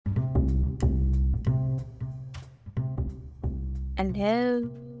Hello.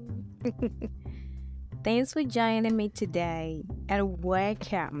 Thanks for joining me today and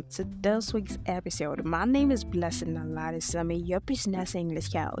welcome to this week's episode. My name is Blessing Alarisami, your business English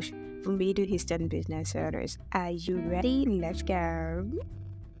coach for Middle Eastern business owners. Are you ready? Let's go.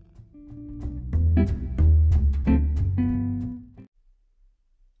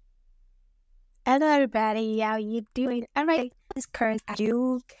 Hello, everybody. How you doing? All right, this course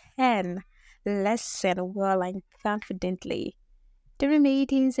you can listen well and confidently during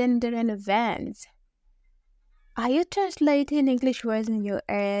meetings and during events. Are you translating English words in your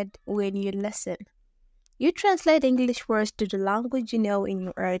head when you listen? You translate English words to the language you know in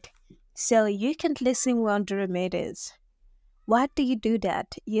your head so you can listen well during meetings. Why do you do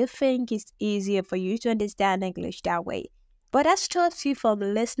that? You think it's easier for you to understand English that way, but that stops you from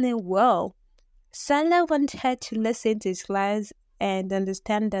listening well. Saleh wanted to listen to his clients and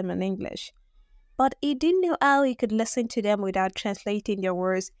understand them in English, but he didn't know how he could listen to them without translating their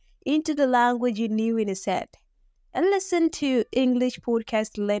words into the language he knew in his head. And listen to English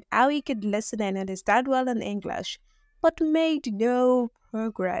podcasts to learn how he could listen and understand well in English, but made no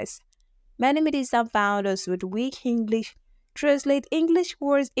progress. Many medicine founders with weak English translate English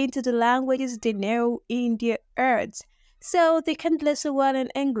words into the languages they know in their earths, so they can listen well in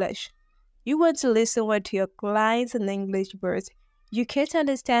English. You want to listen well to your clients in English words. You can't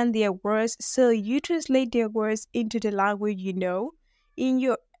understand their words, so you translate their words into the language you know in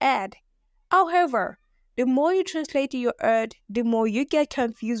your head. However, the more you translate to your head, the more you get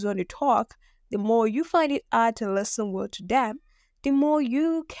confused when you talk, the more you find it hard to listen well to them, the more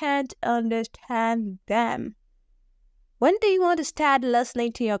you can't understand them. When do you want to start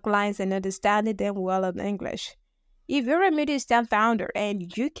listening to your clients and understanding them well in English? If you're a Middle founder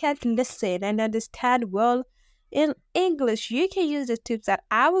and you can't listen and understand well in English, you can use the tips that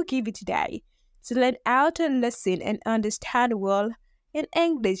I will give you today to learn how to listen and understand well in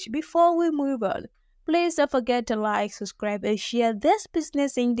English. Before we move on, please don't forget to like, subscribe, and share this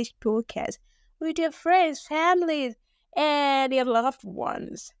Business English podcast with your friends, families, and your loved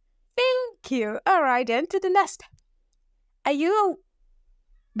ones. Thank you. All right, then to the next. Are you a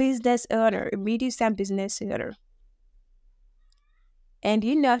business owner, a medium business owner, and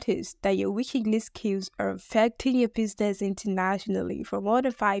you notice that your weak English skills are affecting your business internationally for more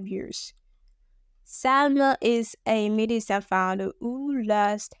than 5 years? Salma is a medium founder who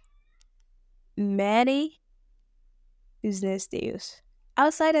lost many business deals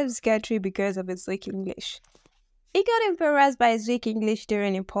outside of his country because of his weak English. He got embarrassed by his weak English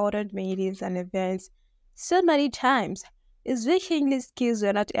during important meetings and events so many times. His weak English skills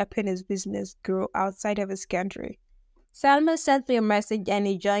were not helping his business grow outside of his country. Salma sent me a message and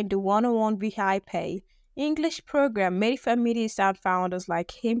he joined the one-on-one VI Pay English program made for media sound founders like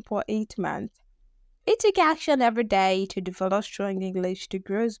him for 8 months. He took action every day to develop strong English to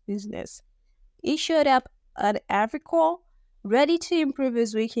grow his business. He showed up at every call, ready to improve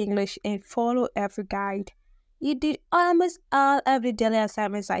his weak English and follow every guide. He did almost all of the daily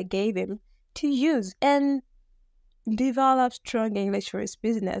assignments I gave him to use and develop strong English for his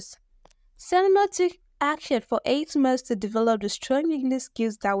business. Selma took action for 8 months to develop the strong English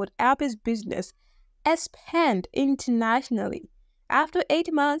skills that would help his business expand internationally. After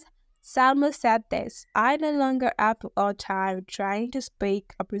 8 months, Salma said this: I no longer have all time trying to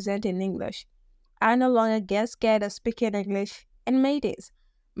speak or present in English. I no longer get scared of speaking English in meetings.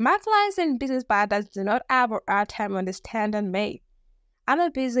 My clients and business partners do not have a hard time understanding me. I'm a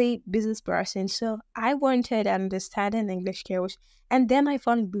busy business person, so I wanted an understanding English coach, and then I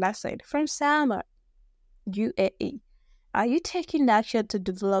found Blessing from Salma, UAE. Are you taking action to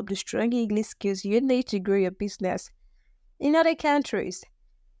develop the strong English skills you need to grow your business in other countries?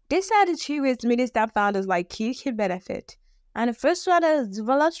 These are the 2 ways minister founders like you can benefit. And the first one is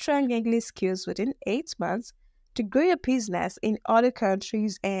develop strong English skills within 8 months to grow your business in other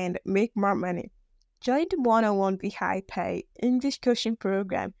countries and make more money. Join the one-on-one VI Pay English coaching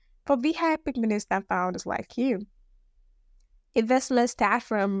program for VIP minister founders like you. Investments start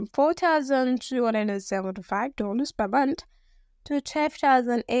from $4,275 per month to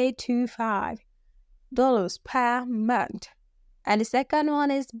 $12,825 per month. And the second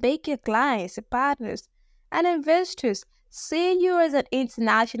one is make your clients, partners, and investors see you as an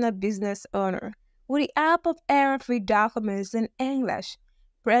international business owner with the help of error-free documents in English,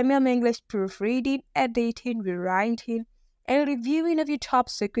 premium English proofreading, editing, rewriting, and reviewing of your top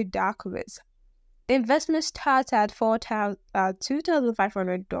secret documents. The investment starts at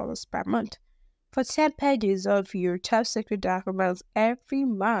 $2,500 per month for 10 pages of your top secret documents every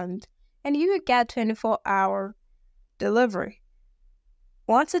month, and you will get 24-hour delivery.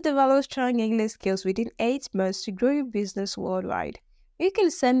 Want to develop strong English skills within 8 months to grow your business worldwide? You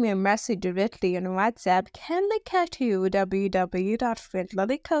can send me a message directly on WhatsApp. Kindly contact you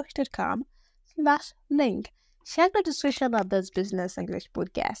www.friendlycoach.com/link. Check the description of this business English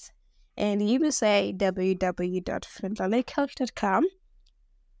podcast. And you will say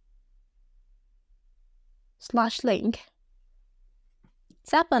www.friendlycoach.com/link.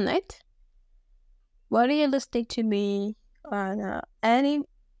 Tap on it. Whether you're listening to me on any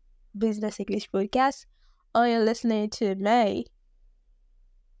business English podcast or you're listening to me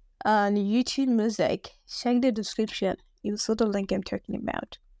on YouTube Music, check the description. You'll see the link I'm talking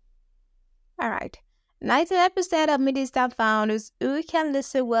about. Alright. 90% of Midtown founders who can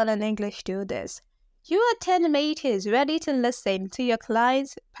listen well in English do this. You attend meetings ready to listen to your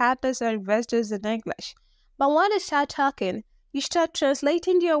clients, partners, or investors in English. But when they start talking, you start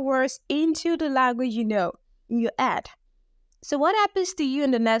translating their words into the language you know in your head. So what happens to you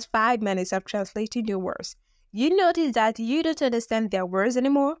in the next 5 minutes of translating their words? You notice that you don't understand their words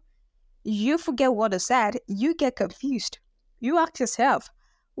anymore. You forget what they said. You get confused. You ask yourself,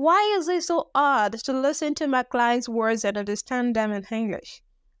 why is it so hard to listen to my clients' words and understand them in English?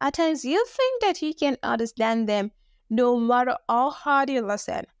 At times, you think that you can understand them no matter how hard you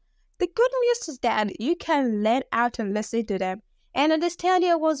listen. The good news is that you can learn how to listen to them and understand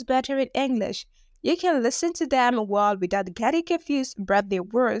their words better in English. You can listen to them well without getting confused about their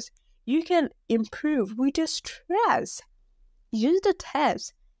words. You can improve with your stress. Use the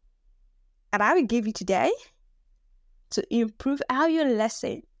tips and I will give you today to improve how you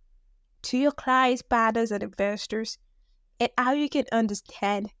listen to your clients, partners, and investors and how you can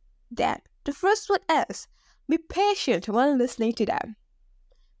understand them. The first one is be patient when listening to them.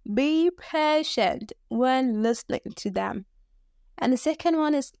 Be patient when listening to them. And the second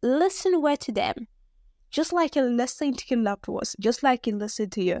one is listen well to them. Just like you listen to your loved ones, just like you listen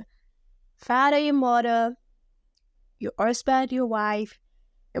to your father, your mother, your husband, your wife,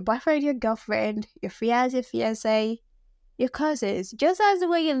 your boyfriend, your girlfriend, your fiancé, your cousins, just as the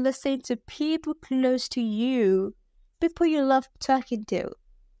way you listen to people close to you, people you love talking to.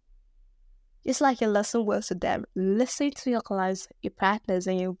 Just like you listen well to them, listen to your clients, your partners,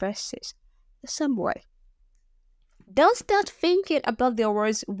 and your investors the same way. Don't start thinking about their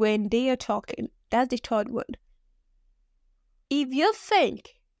words when they are talking. That's the third one. If you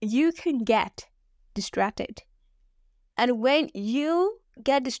think, you can get distracted. And when you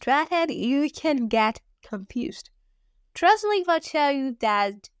get distracted, you can get confused. Trust me if I tell you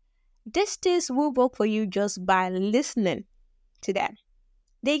that these things will work for you just by listening to them.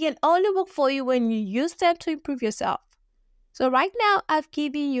 They can only work for you when you use them to improve yourself. So right now, I've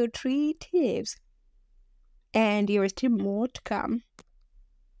given you 3 tips. And there is still more to come.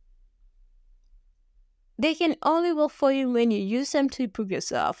 They can only work for you when you use them to improve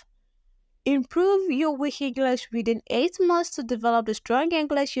yourself. Improve your weak English within 8 months to develop the strong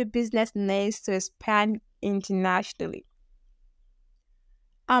English your business needs to expand internationally.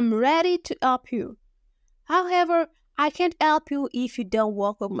 I'm ready to help you. However, I can't help you if you don't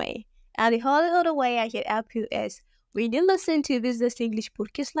work with me. And the only other way I can help you is when you listen to business English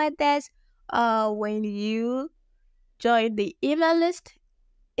podcasts like this, when you join the email list.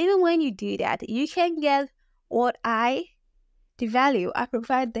 Even when you do that, you can get the value I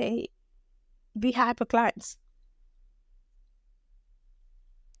provide the behalf of clients.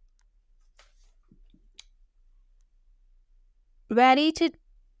 Ready to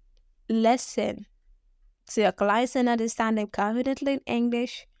listen to your clients and understand them confidently in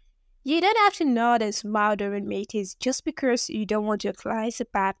English. You don't have to nod and smile during meetings just because you don't want your clients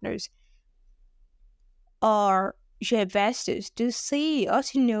and partners or your investors to see or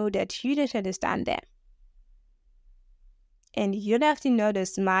to know that you don't understand them. And you don't have to know the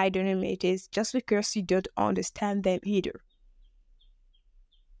smile during meetings just because you don't understand them either.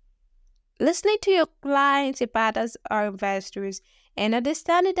 Listening to your clients, your partners, or investors and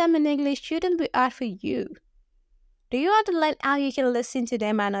understanding them in English shouldn't be hard for you. Do you want to learn how you can listen to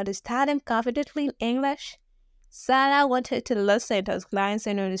them and understand them confidently in English? Saleh wanted to listen to his clients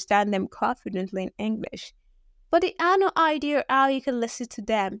and understand them confidently in English. But he had no idea how he could listen to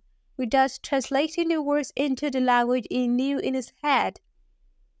them without translating the words into the language he knew in his head.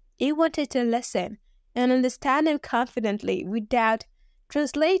 He wanted to listen and understand them confidently without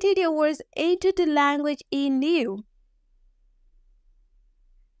translating the words into the language he knew.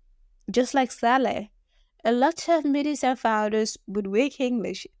 Just like Saleh, a lot of medicine founders with weak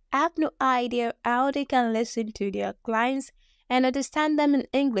English have no idea how they can listen to their clients and understand them in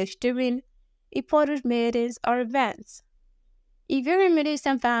English during important meetings or events. If you're a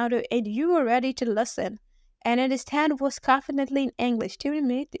medicine founder and you are ready to listen, and understand words confidently in English to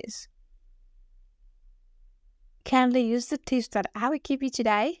remove this. Kindly use the tips that I will give you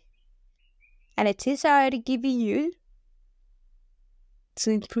today and the tips I already given you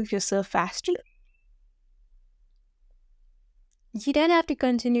to improve yourself faster. You don't have to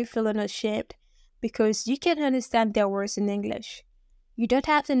continue feeling ashamed because you can understand their words in English. You don't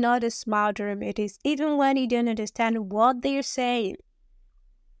have to know the small derivatives even when you don't understand what they're saying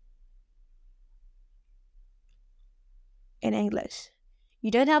in English.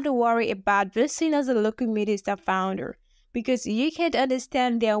 You don't have to worry about being seen as a local media founder because you can't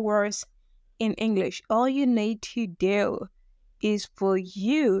understand their words in English. All you need to do is for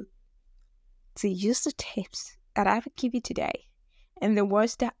you to use the tips that I will give you today and the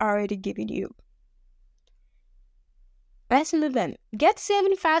words that I already given you. Let's move on. Get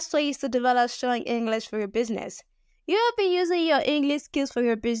 7 fast ways to develop strong English for your business. You have been using your English skills for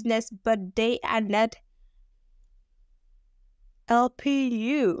your business, but they are not helping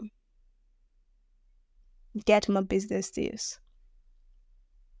you get more business deals.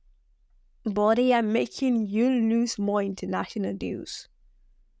 But they are making you lose more international deals.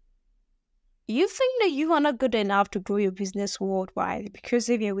 You think that you are not good enough to grow your business worldwide because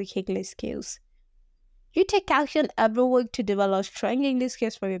of your weak English skills. You take action every week to develop strong English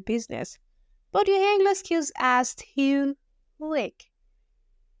skills for your business, but your English skills are still weak.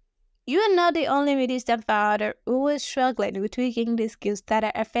 You are not the only media founder who is struggling with weak English skills that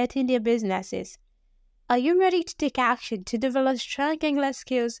are affecting their businesses. Are you ready to take action to develop strong English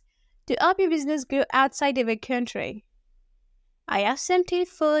skills to help your business grow outside of your country? I have something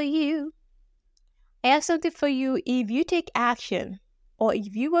for you. If you take action, or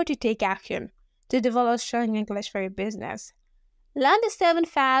if you were to take action to develop strong English for your business. Learn the 7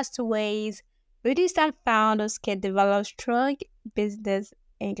 fast ways Buddhist founders can develop strong business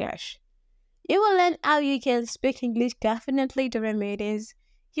English. You will learn how you can speak English confidently during meetings.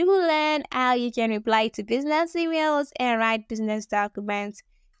 You will learn how you can reply to business emails and write business documents.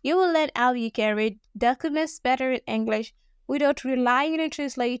 You will learn how you can read documents better in English without relying on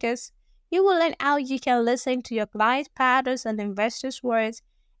translators. You will learn how you can listen to your clients, partners, and investors' words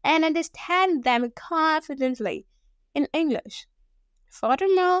and understand them confidently in English.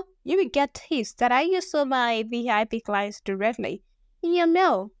 Furthermore, you will get tips that I use for my VIP clients directly in your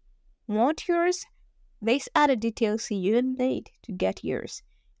mail. Want yours? These are the details you need to get yours.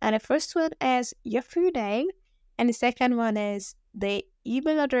 And the first one is your full name, and the second one is the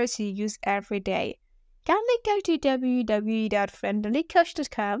email address you use every day. Kindly go to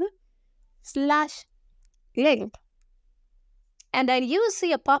www.friendlycoach.com/link, and then you will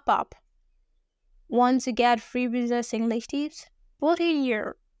see a pop-up. Want to get free business English tips? Put in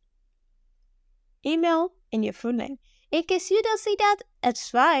your email and your full name. In case you don't see that, it's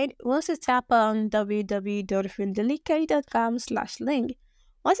fine. Once you tap on www.friendlycoach.com/link,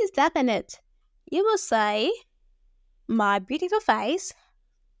 once you tap on it, you will say, my beautiful face.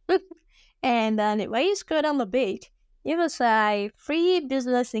 And then when you scroll down a bit, you will say, free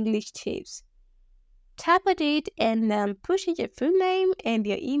business English tips. Tap on it and then push in your full name and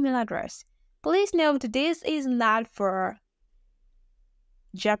your email address. Please note this is not for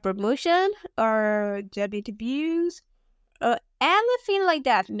job promotion or job interviews or anything like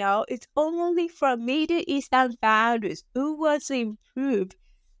that. No, it's only for Middle Eastern founders who want to improve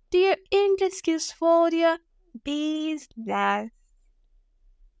their English skills for their business.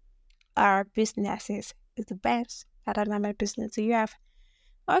 Our businesses is the best. I don't know my business you have.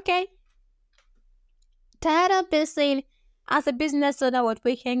 Okay. Tired of business as a business owner with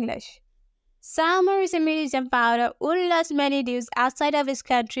weak English? Summer is a Middle founder who lost many deals outside of his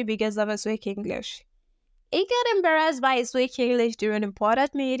country because of his weak English. He got embarrassed by his weak English during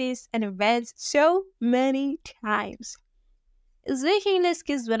important meetings and events so many times. His weak English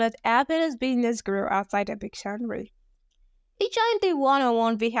skills were not helping his business grow outside of big country. He joined the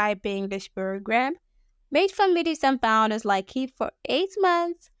one-on-one VIP English program made for Middle founders like him for 8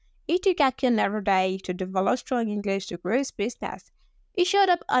 months. He took action every day to develop strong English to grow his business. He showed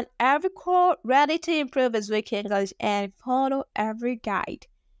up on every call, ready to improve his weak English and follow every guide.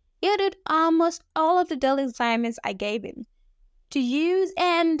 He did almost all of the daily assignments I gave him to use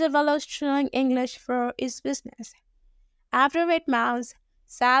and develop strong English for his business. After 8 months,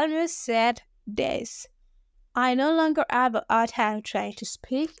 Saleh said this, I no longer have a hard time trying to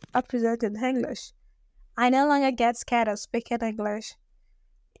speak or present in English. I no longer get scared of speaking English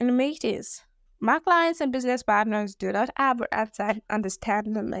in meetings. My clients and business partners do not have a hard time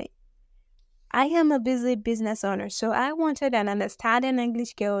understanding me. I am a busy business owner, so I wanted an understanding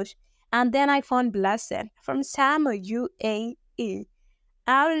English coach, and then I found Blessing from Samo, UAE.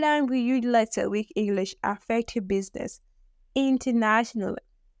 How long will you let a weak English affect your business internationally?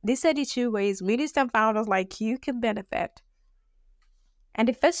 These are the two ways leaders and founders like you can benefit. And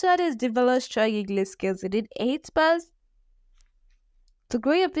the first one is develop strong English skills within 8 months. To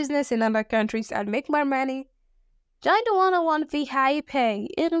grow your business in other countries and make more money, join the one-on-one VIP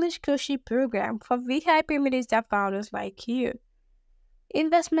English coaching program for VIP leaders and founders like you.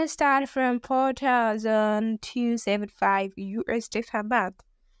 Investment start from $4,275 USD per month,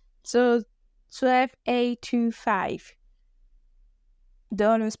 so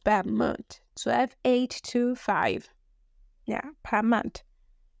 $12,825 per month. $12,825, per month.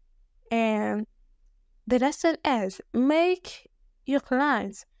 And the lesson is make your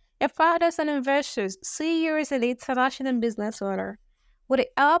clients, your founders and investors see you as an international business owner with the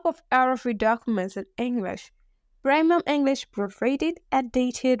help of error-free documents in English, premium English proofreading,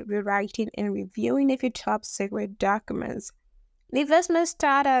 edited, rewriting, and reviewing of your top secret documents. The investment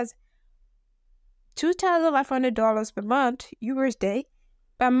starts as $2,500 per month, USD,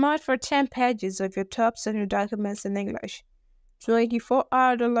 per month for 10 pages of your top secret documents in English.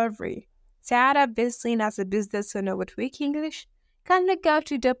 24-hour delivery. Tired of being seen as a business owner with weak English? Kindly go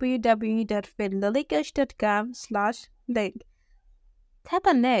to www.finlillycoach.com/link. Tap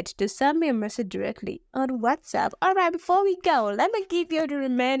on it to send me a message directly on WhatsApp. Alright, before we go, let me give you the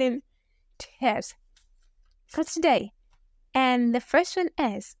remaining tips for today. And the first one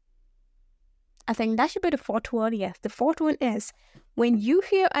is, I think that should be the fourth one, yes. The fourth one is, when you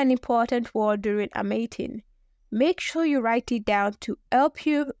hear an important word during a meeting, make sure you write it down to help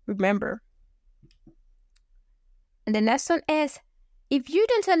you remember. And the next one is, if you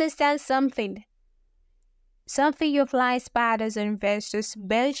don't understand something your clients, partners, or investors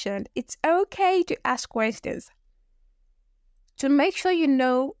mentioned, it's okay to ask questions. To make sure you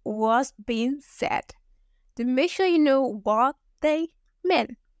know what's being said. To make sure you know what they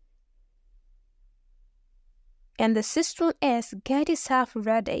mean. And the sixth one is, get yourself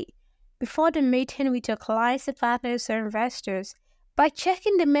ready before the meeting with your clients, partners, or investors by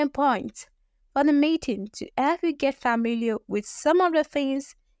checking the main points for the meeting to help you get familiar with some of the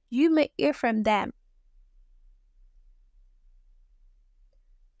things you may hear from them.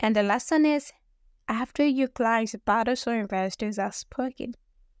 And the last one is, after your clients, partners, or investors have spoken,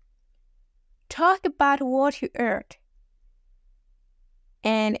 talk about what you heard.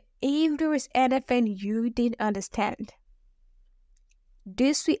 And if there is anything you didn't understand,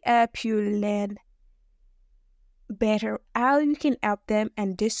 this will help you learn better how you can help them,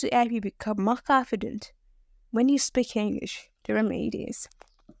 and this will help you become more confident when you speak English during meetings.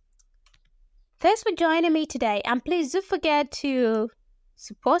 Thanks for joining me today, and please don't forget to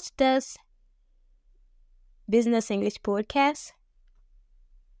support this Business English podcast.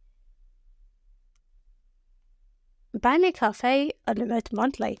 Buy me coffee or donate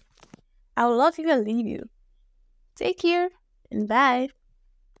monthly. I will love you and leave you. Take care and bye.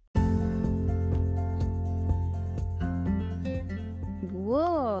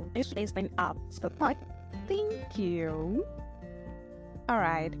 Whoa, this is been up. So thank you.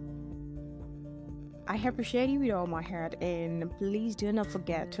 Alright. I appreciate you with all my heart, and please do not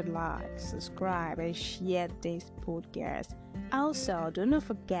forget to like, subscribe, and share this podcast. Also, do not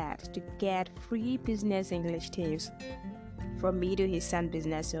forget to get free business English tips from Middle Eastern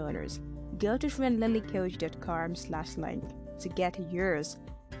business owners. Go to friendlilycoach.com/link to get yours.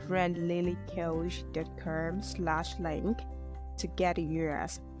 friendlilycoach.com/link to get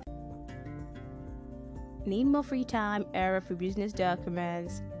yours. Need more free time, error for business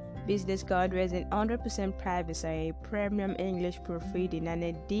documents, business guidelines, and 100% privacy, premium English proofreading, and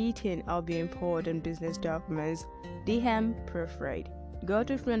editing of your important business documents? DM proofread. Go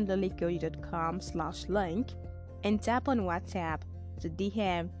to friendlilycoach.com/link and tap on WhatsApp to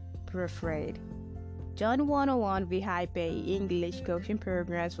DM proofread. Join one-on-one VIP English coaching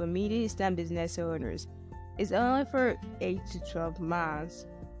programs for Middle Eastern business owners. It's only for 8 to 12 months.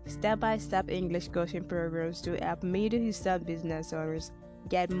 Step-by-step English coaching programs to help Middle Eastern business owners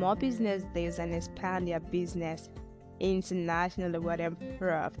get more business deals and expand their business internationally with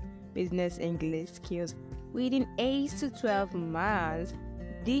improved business English skills within 8 to 12 months.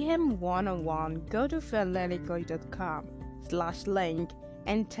 DM one-on-one. Go to friendlilycoach.com/link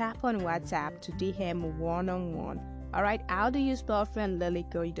and tap on WhatsApp to DM one-on-one. Alright, how do you spell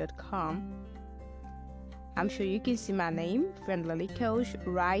friendlilycoach.com? I'm sure you can see my name, Friendly Coach.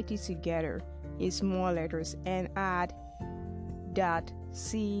 Write it together in small letters and add .com/LINK.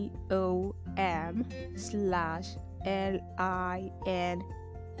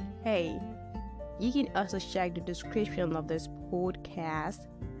 You can also check the description of this podcast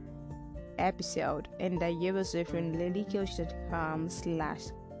episode in the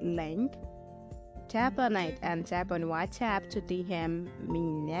userfriendlycoach.com/link. Tap on it and tap on WhatsApp to DM me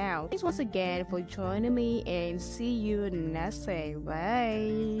now. Thanks once again for joining me and see you next time.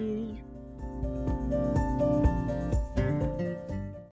 Bye.